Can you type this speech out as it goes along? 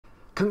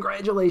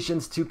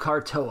Congratulations to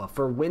Kartoa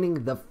for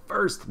winning the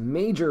first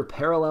major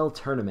parallel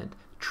tournament.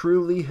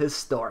 Truly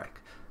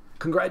historic.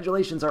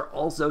 Congratulations are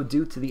also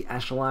due to the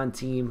Echelon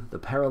team, the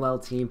Parallel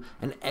team,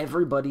 and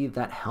everybody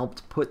that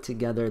helped put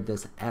together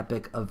this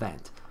epic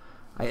event.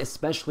 I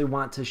especially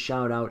want to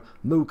shout out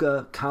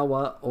Muka,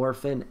 Kawa,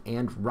 Orphan,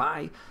 and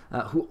Rai,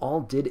 who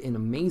all did an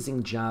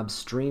amazing job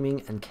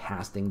streaming and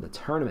casting the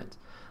tournament.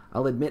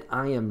 I'll admit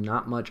I am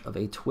not much of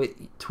a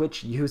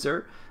Twitch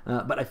user,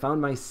 but I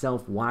found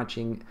myself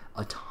watching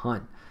a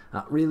ton.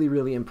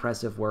 Really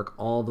impressive work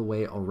all the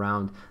way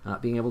around.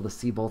 Being able to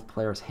see both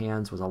players'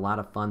 hands was a lot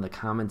of fun. The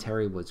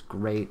commentary was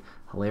great.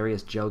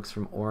 Hilarious jokes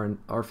from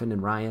Orphan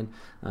and Ryan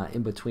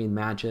in between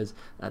matches.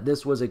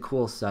 This was a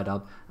cool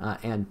setup,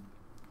 and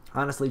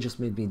honestly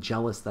just made me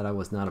jealous that I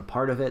was not a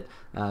part of it.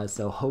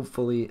 So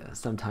hopefully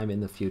sometime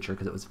in the future,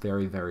 because it was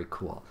very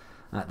cool.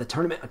 The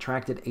tournament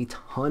attracted a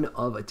ton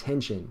of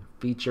attention,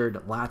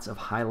 featured lots of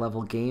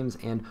high-level games,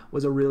 and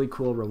was a really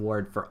cool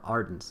reward for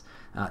Ardents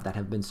that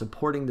have been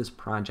supporting this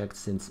project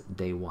since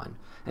day one.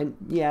 And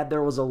yeah,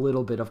 there was a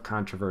little bit of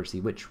controversy,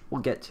 which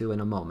we'll get to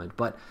in a moment,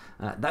 but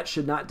that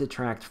should not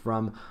detract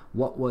from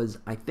what was,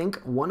 I think,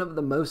 one of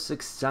the most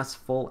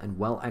successful and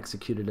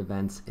well-executed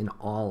events in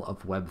all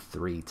of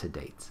Web3 to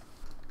date.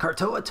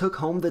 Kartoa took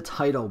home the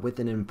title with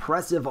an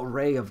impressive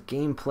array of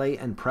gameplay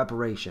and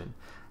preparation.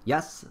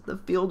 Yes, the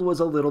field was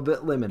a little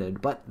bit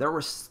limited, but there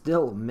were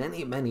still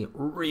many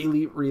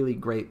really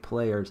great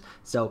players,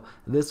 so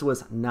this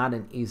was not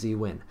an easy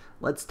win.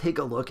 Let's take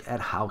a look at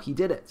how he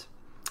did it.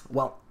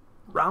 Well,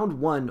 round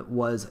one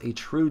was a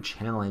true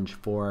challenge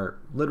for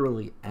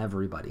literally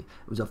everybody.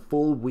 It was a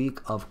full week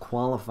of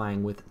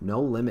qualifying with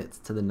no limits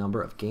to the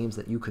number of games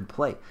that you could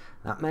play.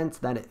 That meant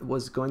that it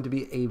was going to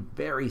be a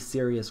very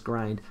serious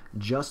grind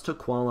just to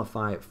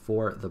qualify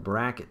for the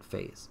bracket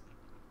phase.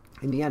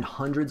 In the end,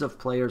 hundreds of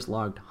players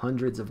logged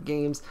hundreds of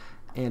games,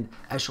 and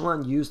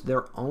Echelon used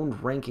their own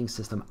ranking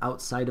system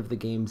outside of the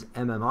game's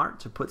MMR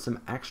to put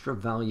some extra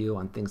value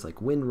on things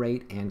like win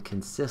rate and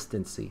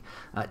consistency.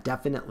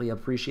 Definitely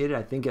appreciated.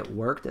 I think it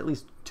worked, at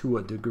least to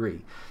a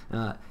degree.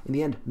 In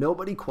the end,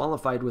 nobody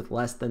qualified with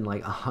less than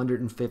like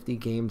 150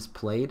 games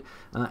played,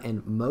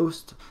 and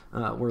most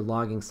were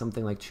logging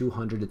something like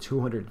 200 to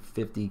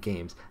 250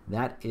 games.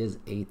 That is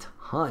a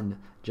ton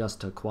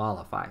just to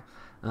qualify.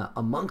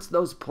 Amongst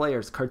those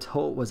players,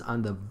 Kartoa was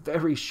on the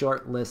very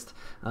short list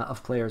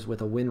of players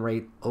with a win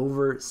rate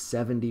over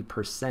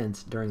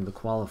 70% during the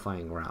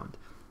qualifying round.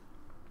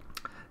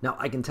 Now,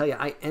 I can tell you,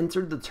 I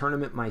entered the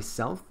tournament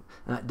myself,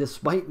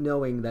 despite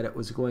knowing that it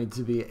was going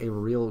to be a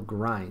real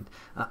grind.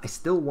 I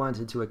still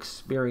wanted to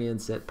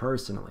experience it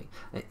personally.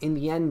 In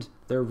the end,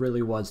 there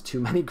really was too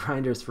many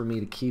grinders for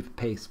me to keep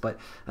pace, but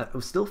it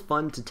was still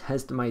fun to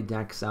test my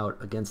decks out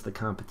against the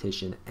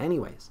competition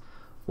anyways.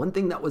 One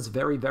thing that was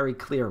very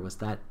clear was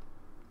that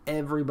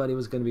everybody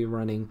was going to be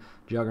running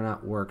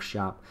Juggernaut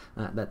Workshop,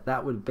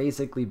 that would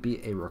basically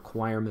be a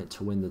requirement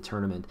to win the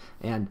tournament.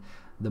 And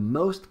the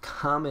most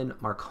common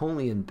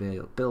Marcolian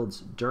builds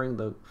during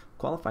the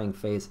qualifying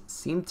phase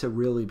seemed to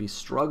really be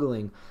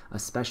struggling,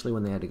 especially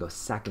when they had to go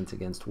second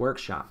against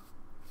Workshop.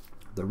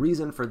 The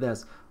reason for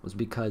this was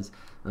because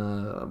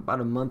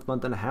about a month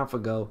and a half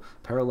ago,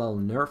 Parallel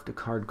nerfed a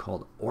card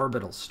called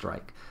Orbital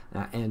Strike.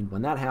 And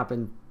when that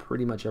happened,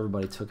 pretty much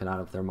everybody took it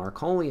out of their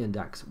Marcolian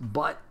decks.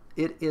 But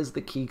it is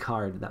the key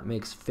card that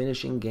makes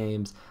finishing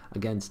games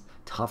against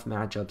tough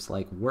matchups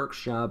like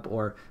Workshop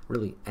or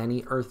really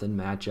any Earthen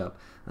matchup,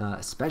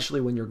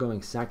 especially when you're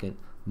going second,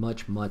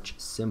 much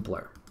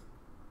simpler.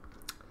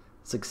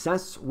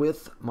 Success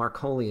with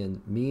Marcolian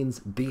means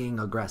being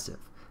aggressive.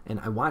 And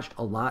I watched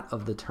a lot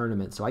of the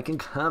tournament, so I can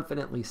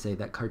confidently say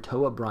that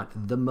Kartoa brought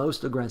the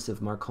most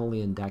aggressive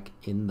Marcolian deck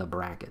in the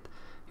bracket.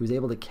 He was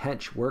able to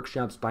catch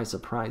Workshops by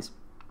surprise,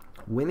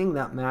 winning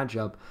that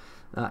matchup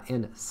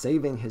and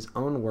saving his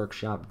own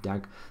Workshop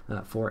deck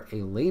for a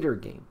later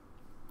game.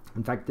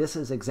 In fact, this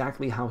is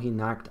exactly how he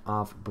knocked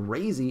off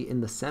Brazy in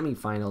the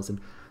semifinals,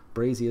 and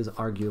Brazy is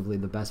arguably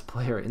the best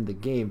player in the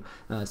game,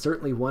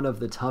 certainly one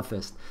of the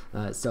toughest.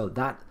 So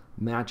that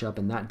matchup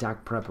and that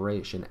deck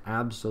preparation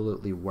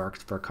absolutely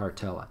worked for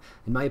Kartoa.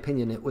 In my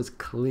opinion, it was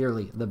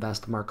clearly the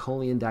best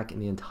Marcolian deck in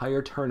the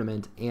entire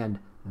tournament, and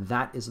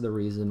that is the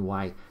reason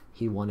why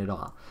he won it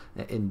all.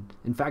 In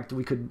fact,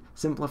 we could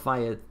simplify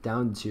it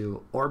down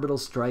to Orbital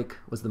Strike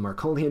was the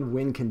Marcolian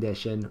win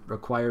condition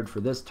required for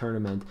this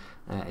tournament,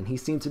 and he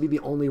seemed to be the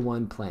only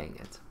one playing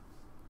it.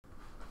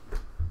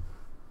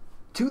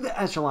 To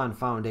the Echelon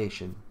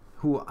Foundation,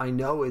 who I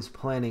know is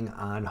planning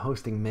on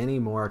hosting many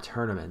more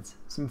tournaments,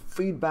 some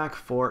feedback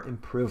for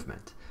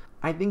improvement.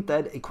 I think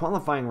that a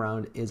qualifying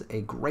round is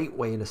a great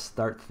way to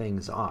start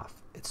things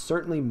off. It's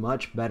certainly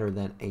much better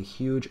than a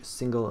huge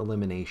single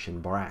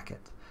elimination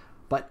bracket.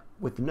 But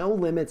with no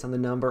limits on the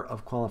number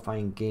of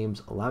qualifying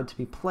games allowed to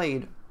be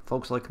played,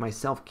 folks like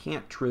myself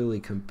can't truly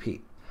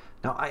compete.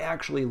 Now, I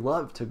actually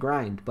love to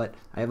grind, but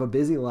I have a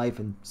busy life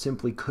and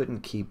simply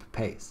couldn't keep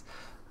pace.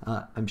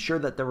 I'm sure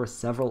that there were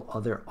several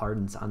other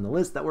Ardents on the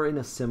list that were in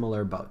a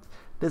similar boat.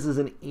 this is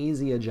an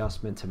easy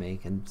adjustment to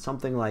make, and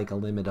something like a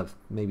limit of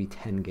maybe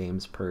 10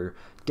 games per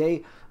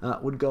day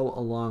would go a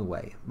long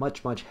way.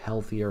 Much, much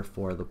healthier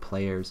for the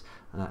players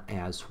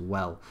as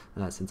well,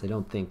 since I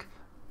don't think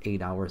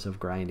 8 hours of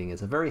grinding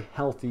is a very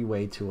healthy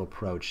way to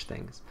approach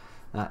things.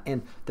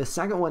 And the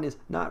second one is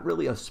not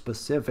really a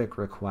specific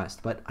request,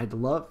 but I'd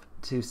love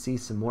to see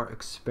some more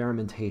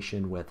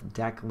experimentation with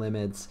deck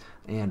limits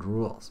and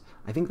rules.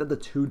 I think that the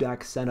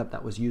 2-deck setup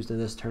that was used in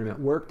this tournament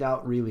worked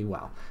out really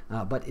well,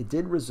 but it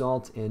did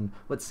result in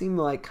what seemed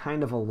like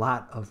kind of a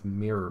lot of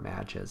mirror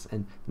matches.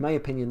 And in my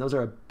opinion, those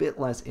are a bit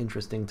less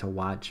interesting to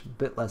watch, a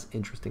bit less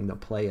interesting to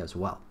play as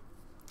well.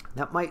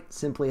 That might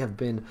simply have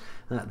been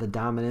the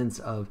dominance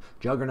of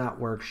Juggernaut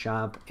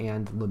Workshop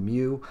and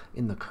Lemieux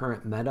in the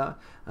current meta,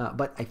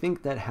 but I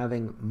think that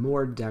having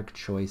more deck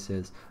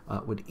choices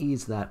would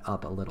ease that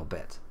up a little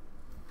bit.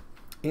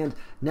 And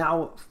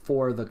now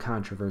for the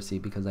controversy,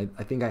 because I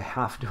think I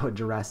have to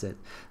address it.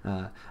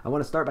 I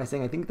want to start by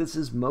saying I think this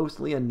is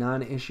mostly a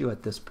non-issue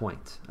at this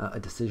point. A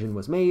decision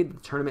was made,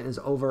 the tournament is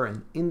over,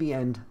 and in the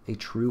end, a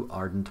true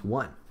Ardent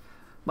won.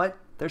 But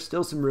there's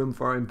still some room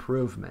for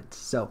improvement.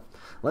 So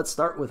let's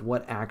start with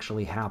what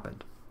actually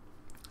happened.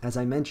 As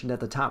I mentioned at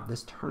the top,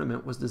 this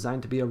tournament was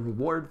designed to be a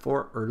reward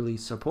for early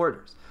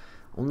supporters.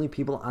 Only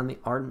people on the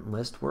Ardent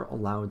list were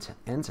allowed to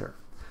enter.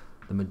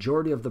 The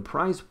majority of the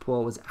prize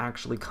pool was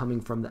actually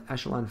coming from the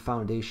Echelon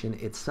Foundation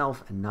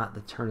itself and not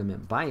the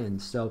tournament buy-in,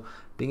 so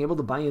being able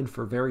to buy in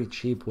for very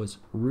cheap was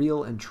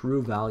real and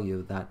true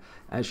value that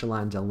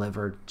Echelon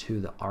delivered to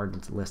the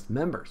Ardent list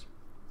members.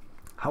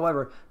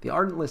 However, the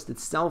Ardent list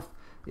itself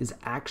is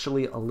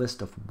actually a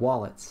list of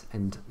wallets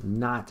and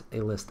not a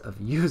list of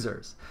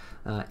users.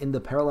 In the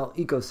parallel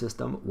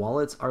ecosystem,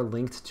 wallets are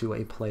linked to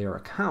a player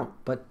account,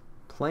 but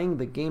playing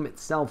the game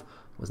itself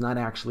was not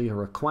actually a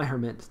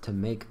requirement to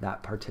make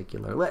that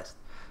particular list.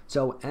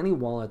 So any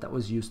wallet that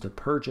was used to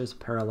purchase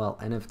parallel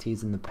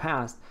NFTs in the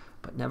past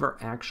but never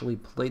actually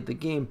played the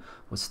game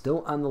was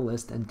still on the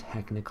list and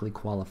technically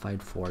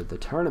qualified for the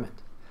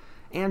tournament.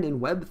 And in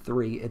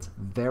Web3, it's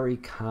very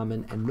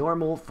common and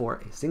normal for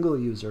a single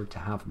user to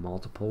have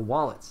multiple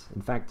wallets.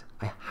 In fact,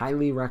 I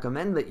highly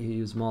recommend that you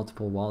use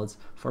multiple wallets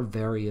for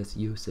various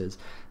uses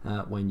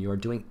when you're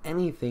doing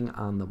anything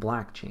on the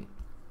blockchain.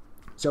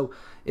 So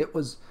it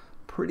was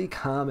pretty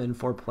common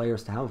for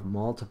players to have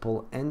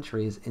multiple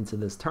entries into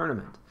this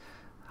tournament.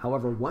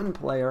 However, one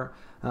player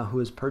who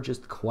has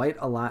purchased quite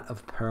a lot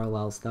of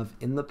parallel stuff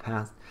in the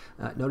past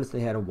noticed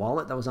they had a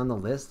wallet that was on the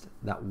list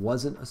that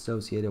wasn't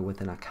associated with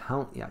an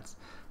account yet.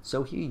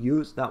 So he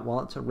used that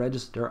wallet to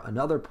register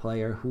another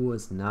player who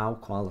was now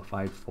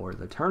qualified for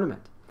the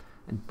tournament.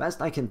 And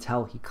best I can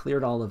tell, he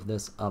cleared all of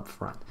this up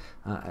front.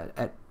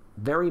 At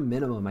very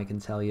minimum, I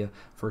can tell you,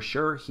 for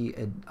sure, he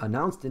had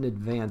announced in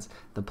advance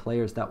the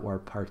players that were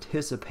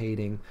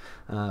participating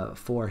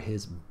for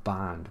his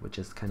bond, which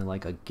is kind of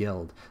like a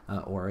guild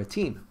or a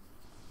team.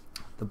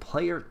 The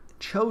player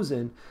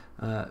chosen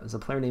is a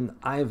player named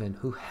Ivan,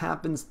 who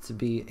happens to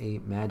be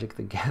a Magic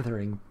the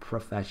Gathering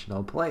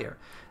professional player.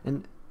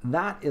 And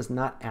that is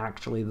not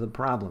actually the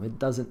problem. It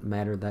doesn't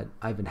matter that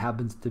Ivan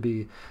happens to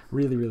be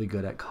really, really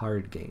good at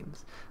card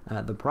games.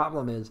 The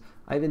problem is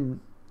Ivan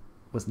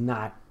was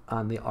not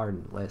on the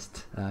Ardent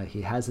list.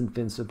 He hasn't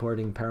been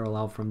supporting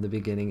Parallel from the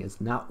beginning. It's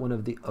not one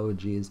of the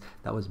OGs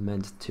that was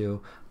meant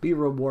to be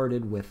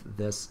rewarded with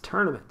this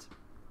tournament.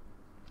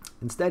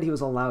 Instead, he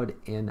was allowed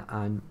in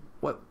on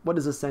what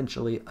is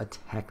essentially a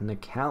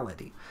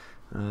technicality.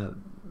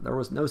 There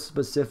was no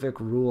specific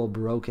rule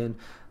broken,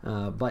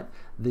 but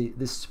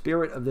the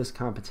spirit of this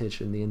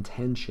competition, the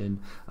intention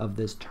of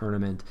this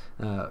tournament,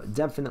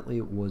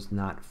 definitely was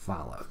not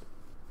followed.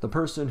 The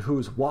person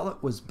whose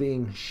wallet was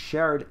being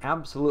shared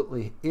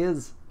absolutely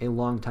is a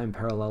longtime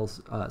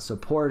Parallels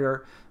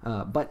supporter,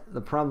 but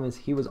the problem is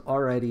he was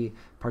already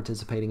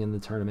participating in the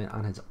tournament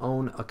on his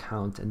own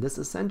account, and this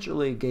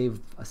essentially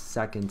gave a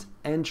second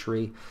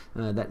entry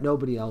that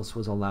nobody else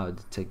was allowed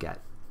to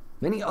get.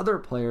 Many other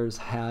players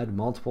had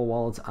multiple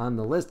wallets on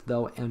the list,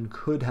 though, and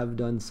could have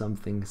done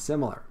something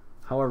similar.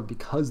 However,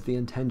 because the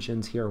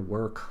intentions here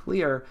were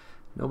clear,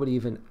 nobody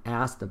even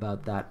asked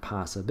about that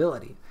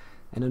possibility.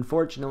 And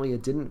unfortunately,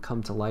 it didn't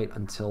come to light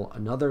until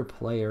another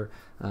player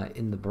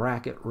in the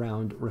bracket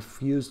round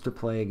refused to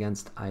play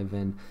against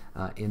Ivan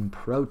in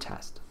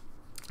protest.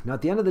 Now,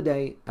 at the end of the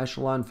day,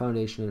 Echelon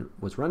Foundation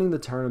was running the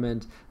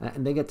tournament,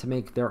 and they get to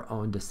make their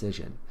own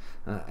decision.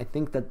 I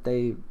think that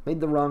they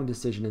made the wrong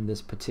decision in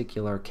this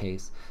particular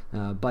case,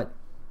 but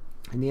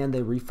in the end,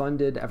 they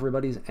refunded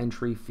everybody's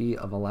entry fee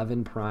of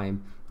 11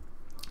 Prime,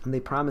 and they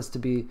promised to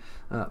be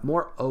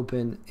more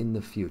open in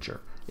the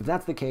future. If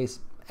that's the case,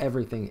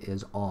 everything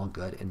is all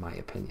good, in my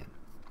opinion.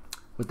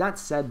 With that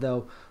said,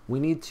 though, we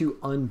need to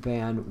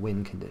unban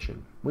win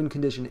condition. Win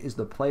condition is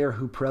the player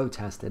who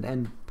protested,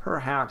 and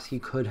perhaps he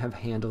could have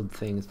handled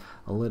things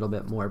a little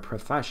bit more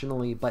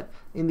professionally, but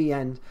in the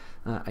end,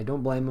 I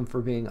don't blame him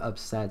for being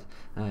upset,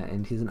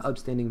 and he's an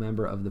upstanding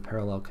member of the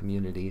Parallel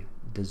community,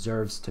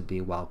 deserves to be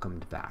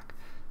welcomed back.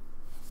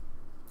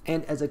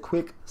 And as a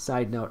quick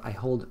side note, I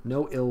hold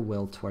no ill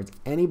will towards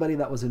anybody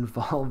that was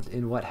involved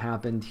in what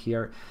happened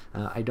here.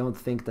 I don't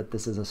think that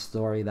this is a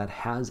story that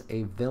has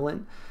a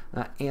villain.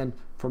 And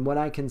from what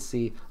I can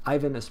see,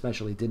 Ivan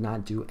especially did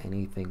not do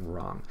anything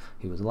wrong.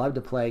 He was allowed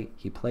to play.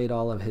 He played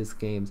all of his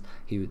games.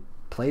 He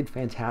played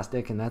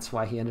fantastic, and that's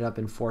why he ended up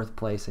in 4th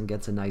place and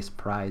gets a nice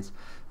prize.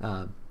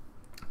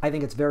 I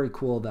think it's very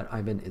cool that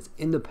Ivan is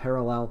into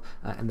Parallel,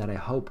 and that I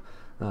hope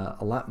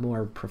a lot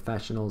more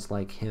professionals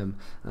like him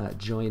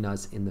join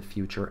us in the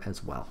future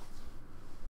as well.